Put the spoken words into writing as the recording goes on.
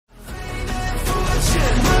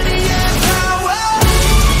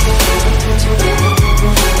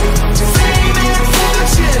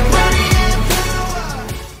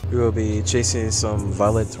will be chasing some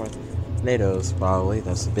violet tornadoes, probably.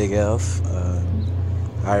 That's a big F.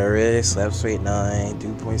 Higher risk, lapse rate 9,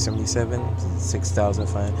 2.77,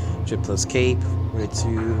 6,500 plus cape, with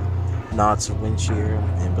 2 knots of wind shear,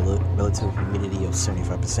 and relative humidity of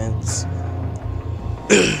 75%.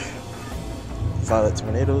 Violet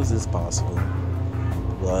tornadoes is possible.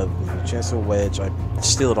 Chance of wedge, I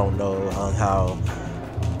still don't know on how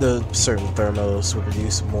the certain thermos will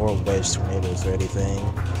produce more wedge tornadoes or anything,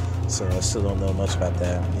 so I still don't know much about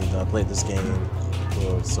that. You know, I played this game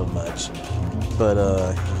for so much, but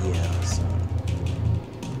yeah, so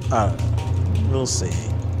I don't know. We'll see.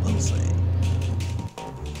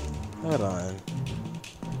 Hold on,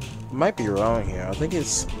 might be wrong here. I think the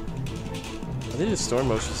storm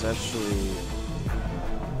motion is actually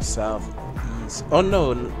southeast. Oh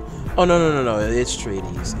no, no, it's straight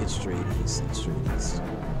east.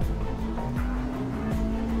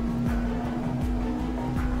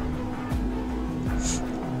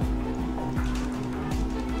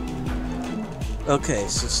 Okay,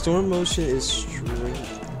 so storm motion is straight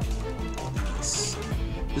east.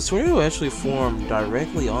 The tornado actually formed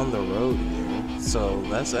directly on the road here, so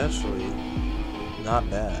that's actually not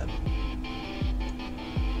bad.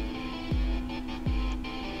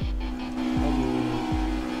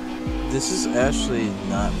 This is actually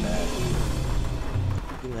not bad.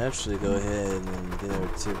 You can actually go ahead and get our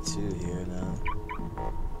tip 2 here now.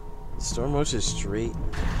 Storm motion is straight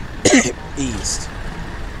east.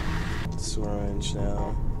 It's orange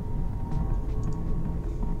now.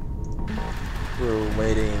 We're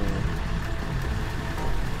waiting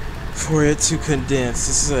for it to condense.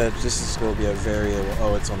 This is going to be a very,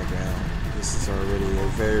 oh, it's on the ground. This is already a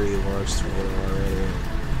very large tornado already.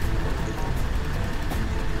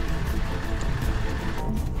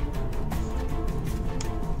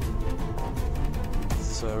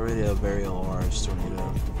 It's already a very large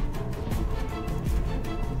tornado.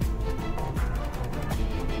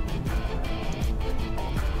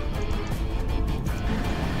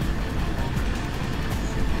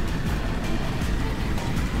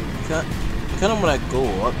 I kind of want to go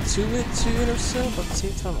up to it to intercept, but at the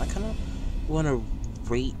same time, I kind of want to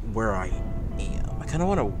rate where I am. I kind of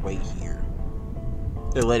want to wait here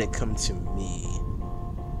and let it come to me.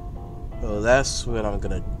 So that's what I'm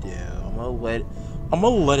gonna do. I'm gonna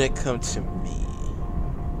let it come to me.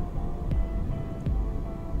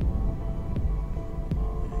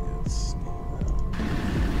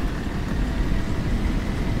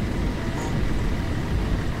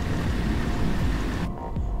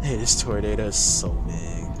 Hey, this tornado is so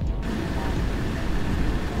big.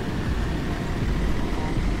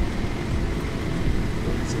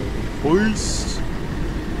 Beast.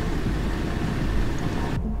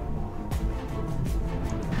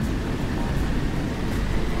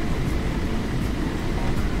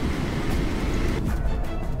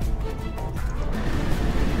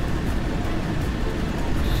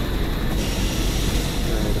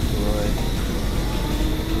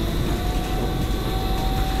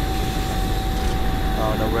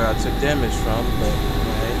 Where I took damage from, but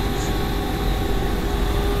right.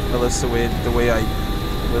 Unless the way I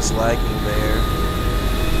was lagging there.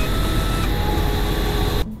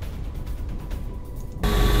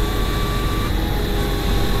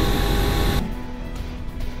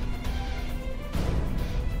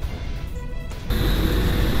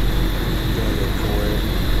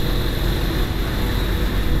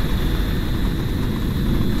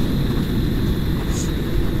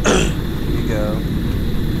 Here we go.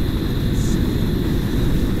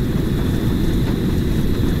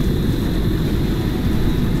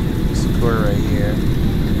 Right here.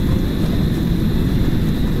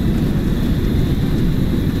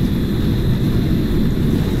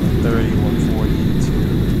 $30, $140 to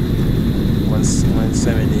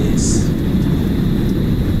 $170s.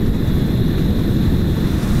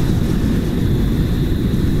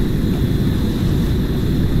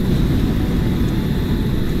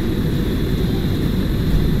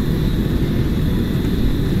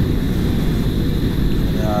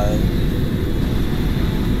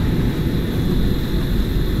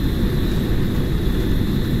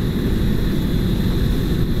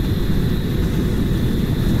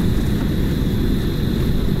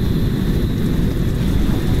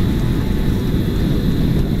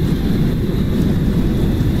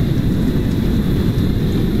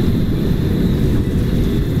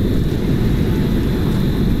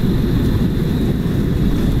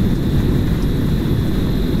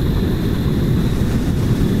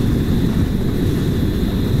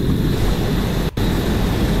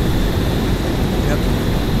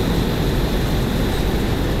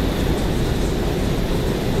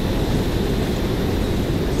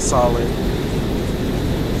 solid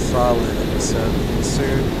episode,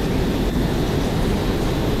 sir.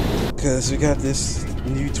 Because we got this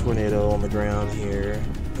new tornado on the ground here.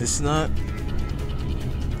 It's not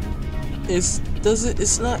as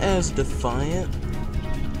defiant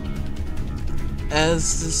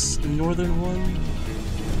as this northern one,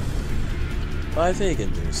 but I think it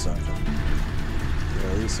can do something.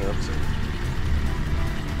 Yeah, at least up to.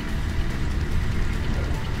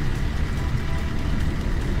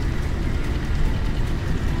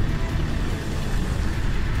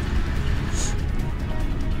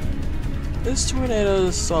 This tornado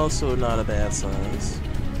is also not a bad size.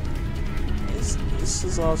 This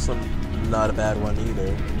is also not a bad one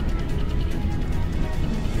either.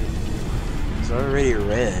 It's already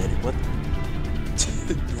red. What?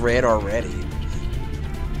 Red already?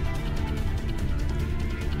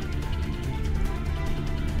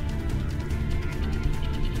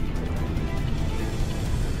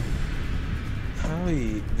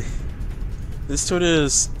 This tornado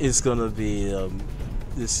is gonna be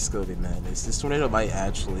this is gonna be madness. This tornado might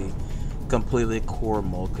actually completely core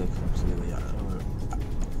Mocha completely.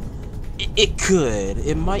 It could.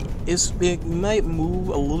 It might move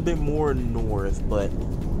a little bit more north, but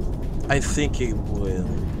I think it will.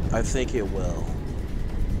 I think it will.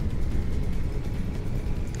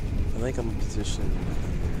 I think I'm positioned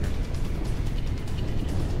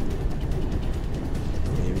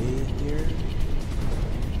maybe here.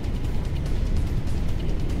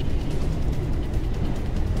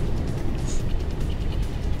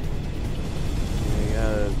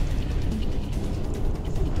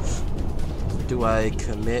 Do I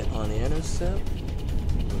commit on the intercept?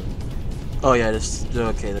 Oh yeah, this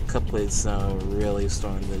okay. The couplets really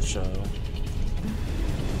starting to show.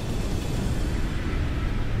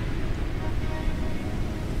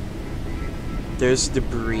 There's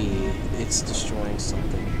debris. It's destroying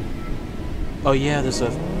something. Oh yeah, there's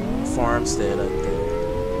a farmstead up there.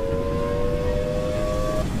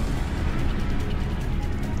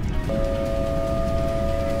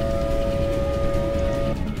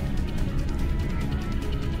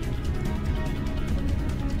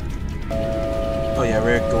 Oh yeah,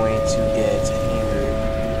 we're going to get hammered.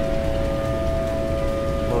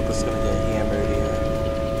 Mocha's gonna get hammered here.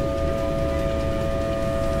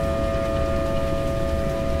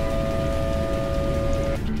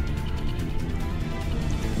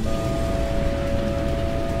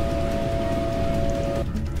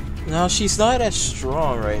 Now she's not as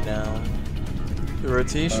strong right now. The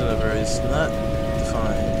rotation of her is not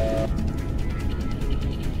defined.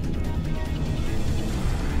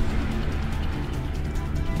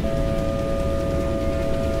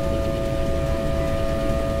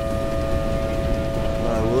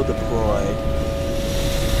 We'll deploy.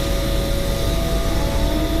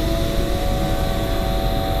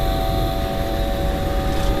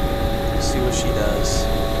 See what she does.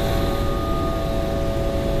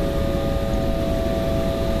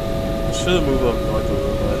 I should have moved up north a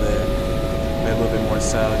little bit there. Maybe a little bit more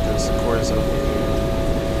south because the core is over here.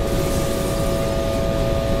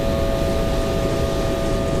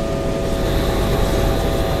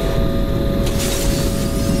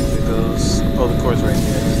 Oh, the core's right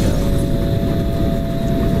here.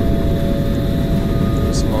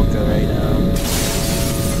 There's Mocha right now.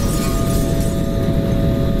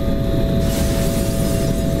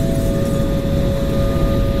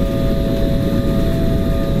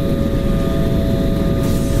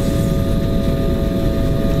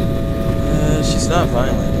 She's not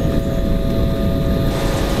violent.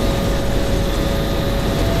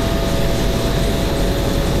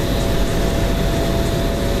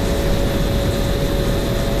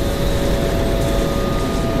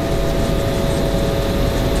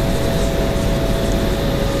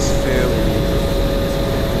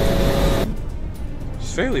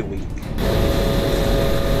 Fairly weak.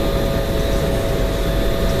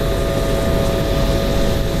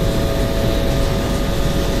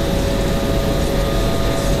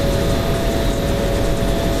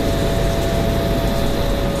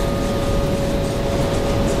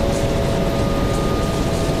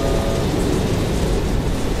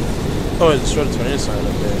 Oh, I destroyed a tornado sign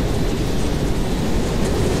up there.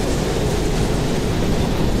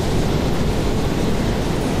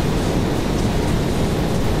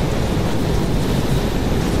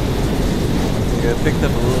 Yeah, I picked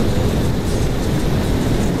up a little bit.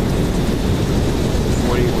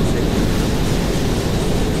 40 or 50.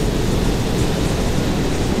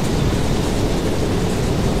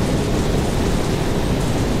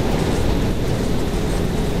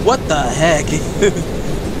 What the heck?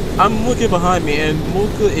 I'm looking behind me and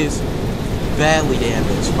Mocha is badly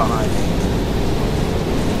damaged behind me.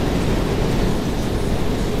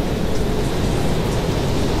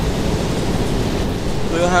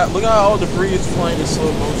 look how all debris is flying in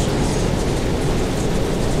slow motion.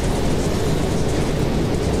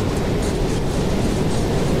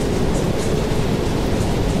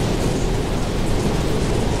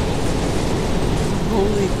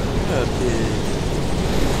 Holy crap, dude.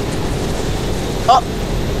 Oh!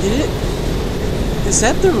 Did it? Is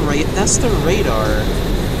that the that's the radar.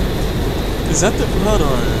 Is that the... Hold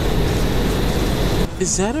on.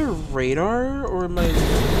 Is that a radar, or am I...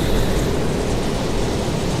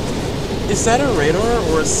 Is that a radar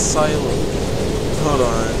or a silo? Hold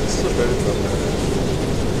on. This is a better thumbnail.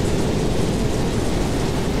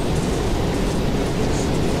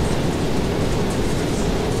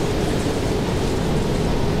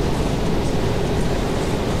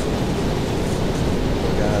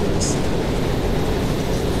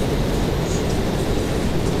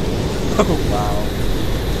 Oh, wow.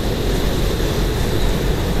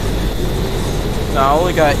 Now, I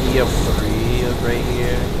only got E of 3 right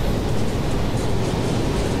here.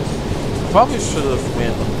 Probably should have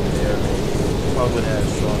went up there, maybe. Probably would have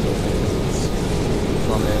stronger wings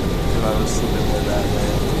from it, if I was sleeping more that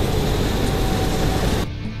way.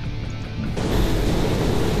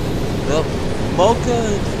 Well, Mocha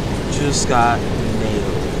just got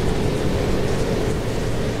nailed.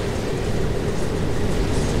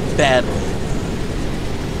 Badly.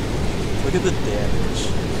 Look at the damage.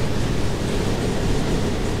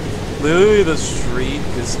 Literally the street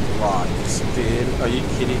is blocked, dude. Are you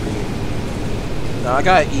kidding me? Now I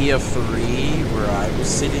got E of 3 where I was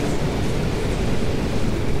sitting.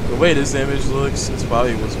 The way this image looks, it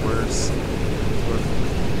probably was worse.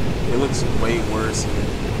 It looks way worse here.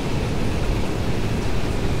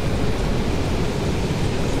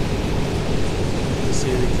 Let's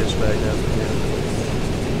see if we catch back up again.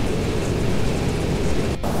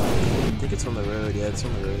 I think it's on the road. Yeah, it's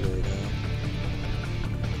on the road right now.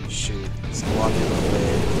 Shoot, it's blocking the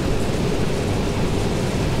way.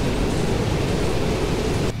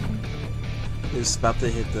 It's about to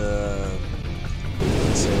hit the...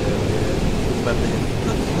 It's about to hit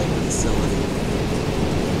the facility.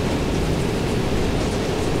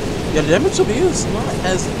 Yeah, the damage will be is not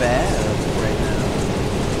as bad right now.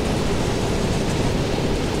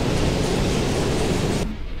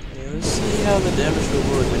 Yeah, let's see how the damage will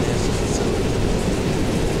work when it hits the facility.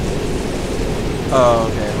 Oh,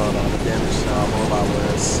 okay, hold on. The damage is now a whole lot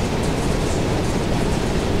worse.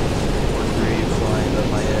 More debris flying up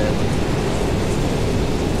my head.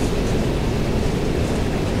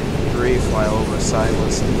 Debris fly over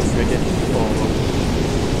sideways and freaking over.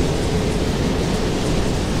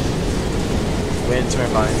 Wind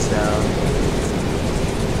turbines down.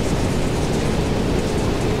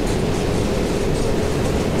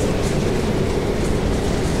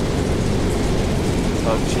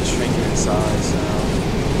 Oh, she's shrinking in size now.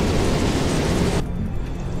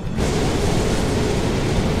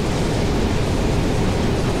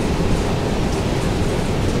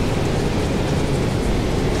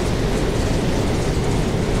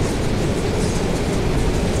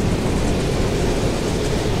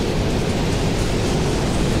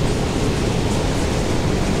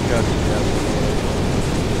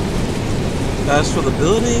 As for the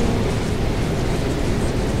building,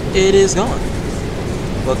 it is gone.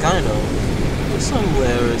 But kind of. There's some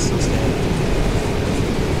layers still standing.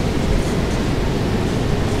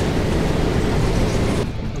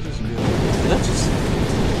 What is real? Did that just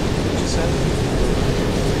happen?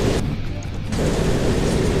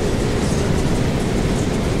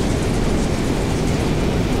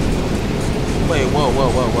 Wait, whoa.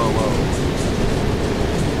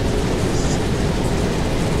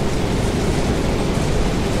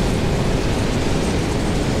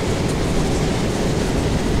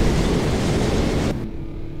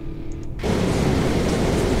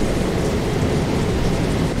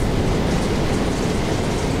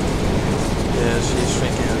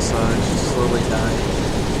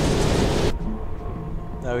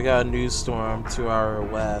 We got a new storm to our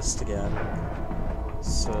west again.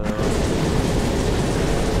 So as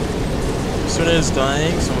soon as it's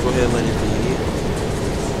dying, so I'm gonna go ahead and let it be.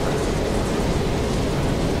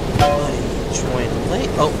 Join late.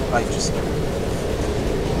 Oh, I just...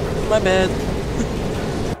 My bad.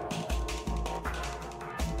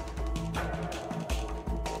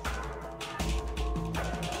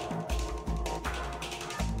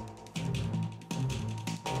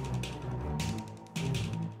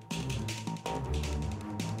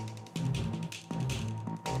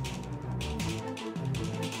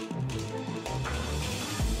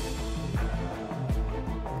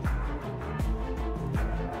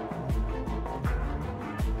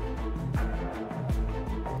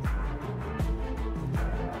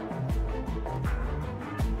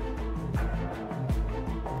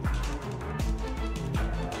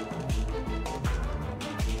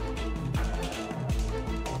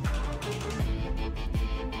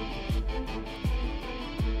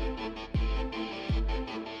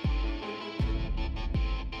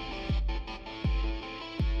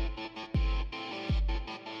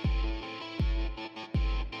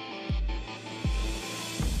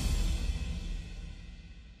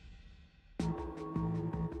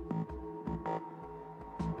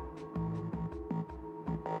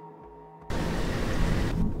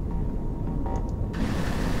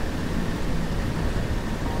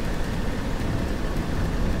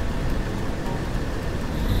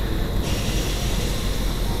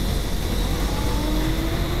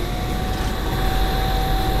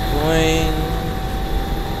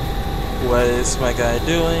 What is my guy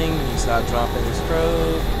doing? He's not dropping his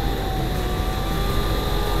probe.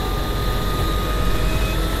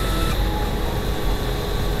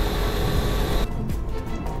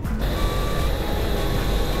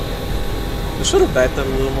 I should have backed up a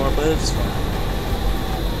little more, but it's fine.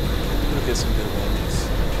 We'll get some good weapons.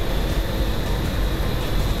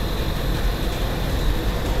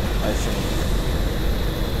 I think.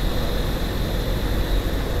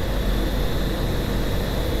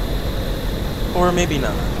 Or maybe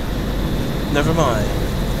not. Never mind.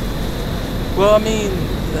 Well, I mean,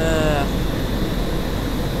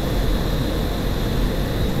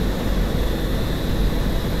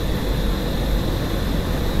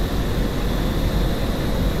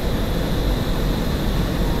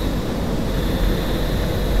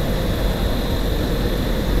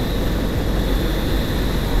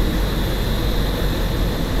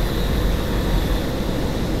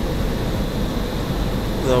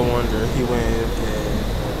 no wonder he went AFK.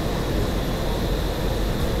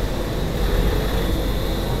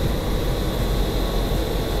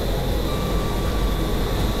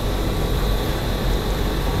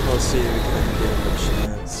 Let's see if we can get him a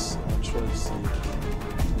chance. I'm trying to see.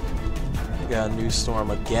 We got a new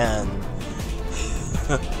storm again.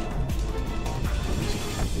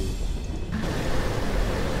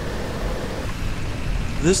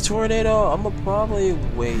 This tornado, I'm gonna probably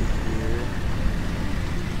wait here.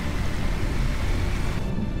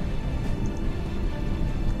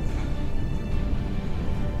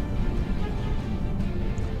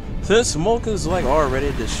 Since smoke is like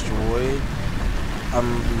already destroyed,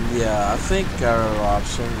 yeah, I think our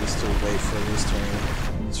option is to wait for this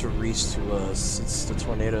tornado to reach to us, since the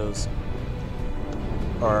tornadoes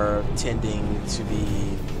are tending to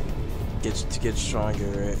get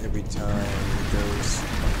stronger every time it goes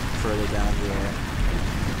further down here.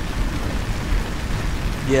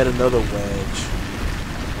 Yet another wedge.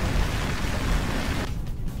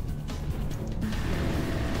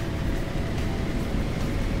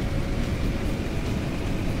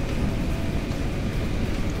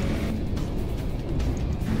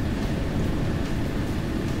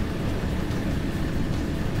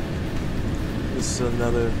 This is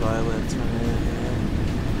another violent tornado.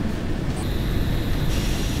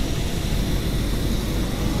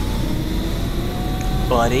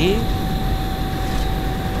 Buddy?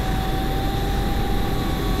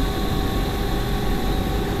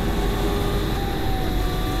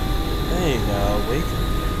 There you go, wake up.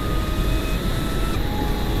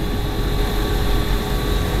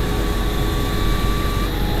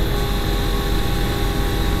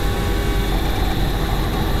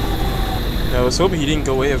 I was hoping he didn't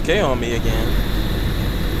go AFK on me again.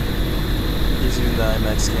 He's using the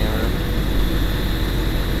IMAX camera.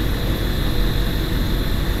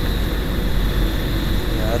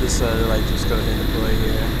 I decided to like just go ahead and play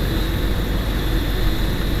here.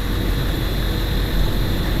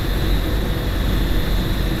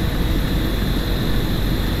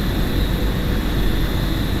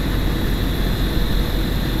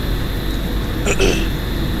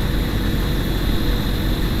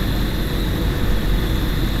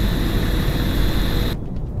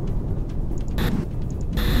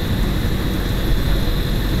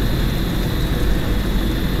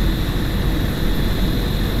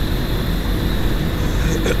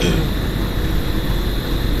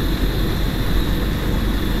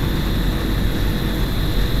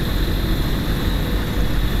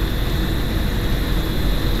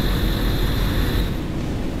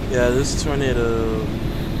 Yeah, this tornado,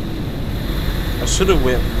 I should have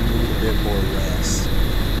went a little bit more west.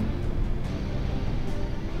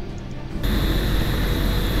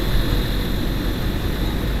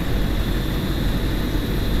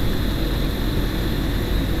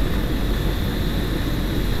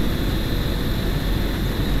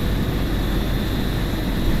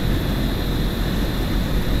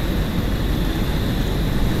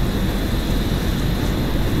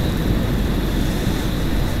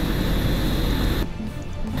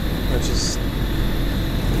 Just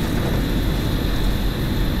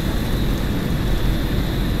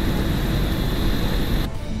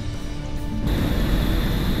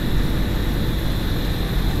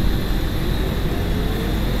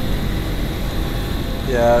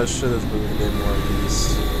yeah, I should have moved a bit more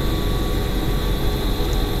east.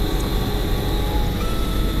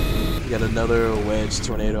 We got another wedge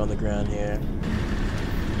tornado on the ground here.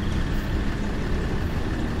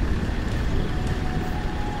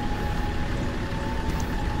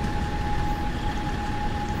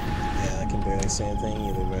 Barely say anything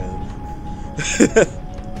either, man.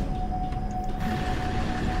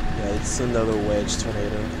 Yeah, it's another wedge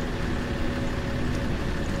tornado.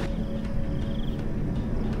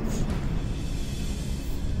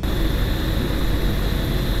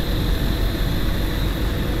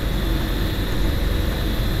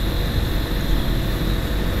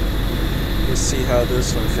 see how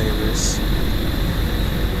this one favors.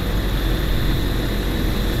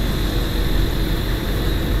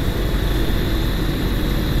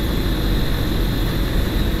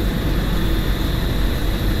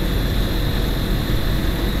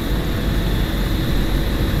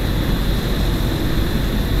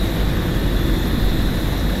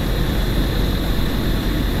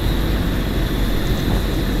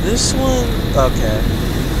 This one, okay.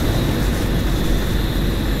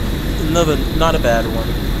 Another, not a bad one.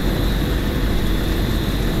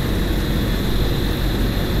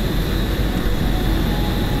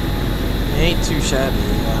 It ain't too shabby.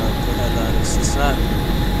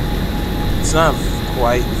 It's not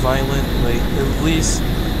quite violent. Like at least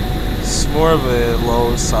it's more of a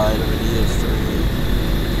low side of an EF3.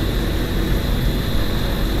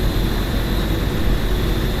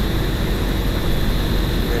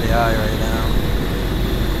 Right now.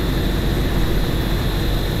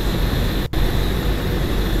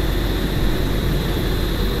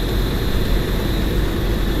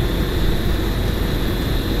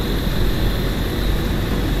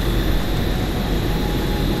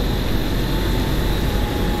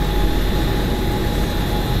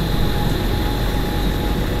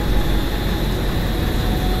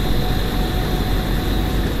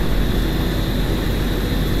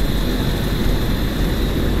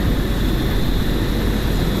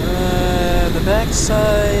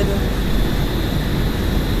 Backside.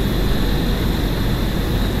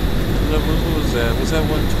 What was that? Was that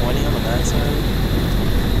 120 on the backside?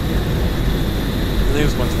 I think it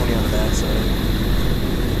was 120 on the backside.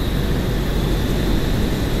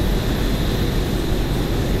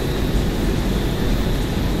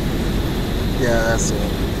 Yeah, that's it.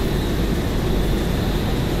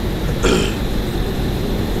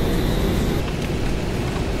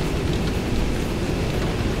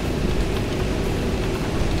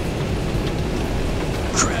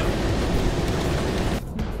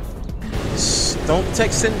 Don't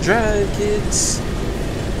text and drive, kids.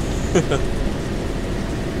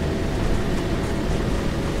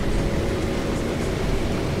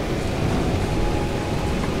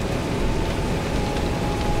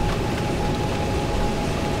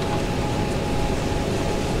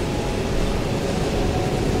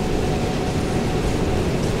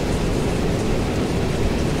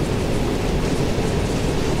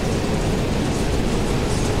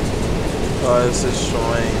 Oh, it's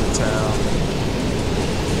destroying the town.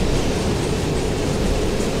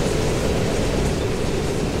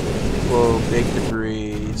 Whoa, big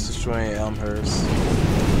debris. It's destroying Elmhurst.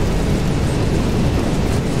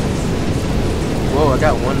 Whoa, I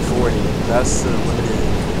got 140. That's the limited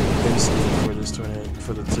wind speed for this tornado,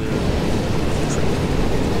 for the two.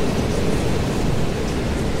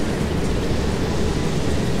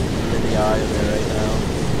 I'm in the eye of it right now.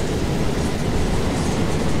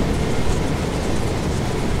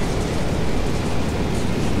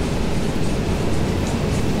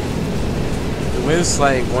 It's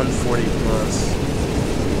like 140 plus.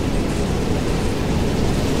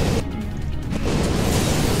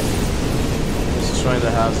 It's destroying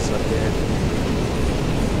the houses up here.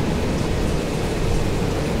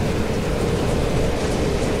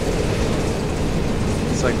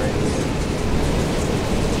 It's like right here.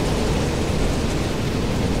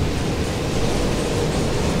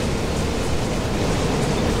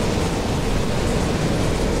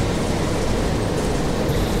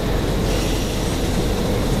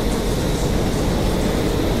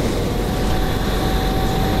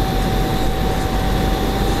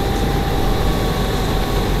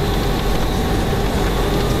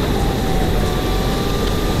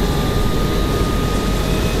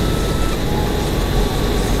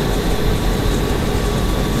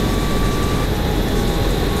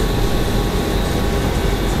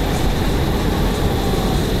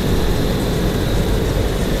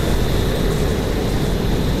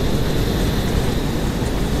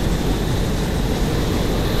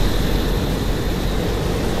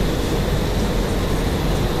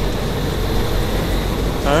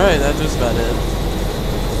 Alright, that's just about it.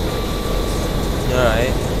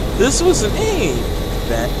 Alright. This wasn't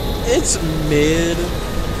bad. It's mid.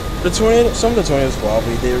 The tornado, some of the tornadoes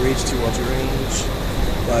probably did reach too much range.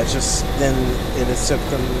 Just then it took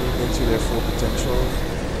them into their full potential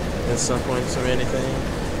at some points or anything.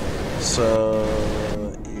 So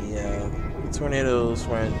yeah, the tornadoes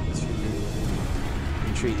weren't too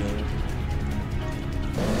intriguing.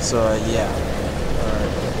 So yeah.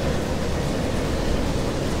 Alright.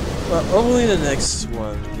 Well, hopefully the next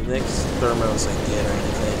thermos I get or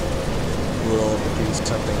anything will produce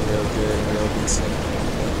something real good, real decent.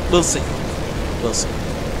 We'll see. We'll see.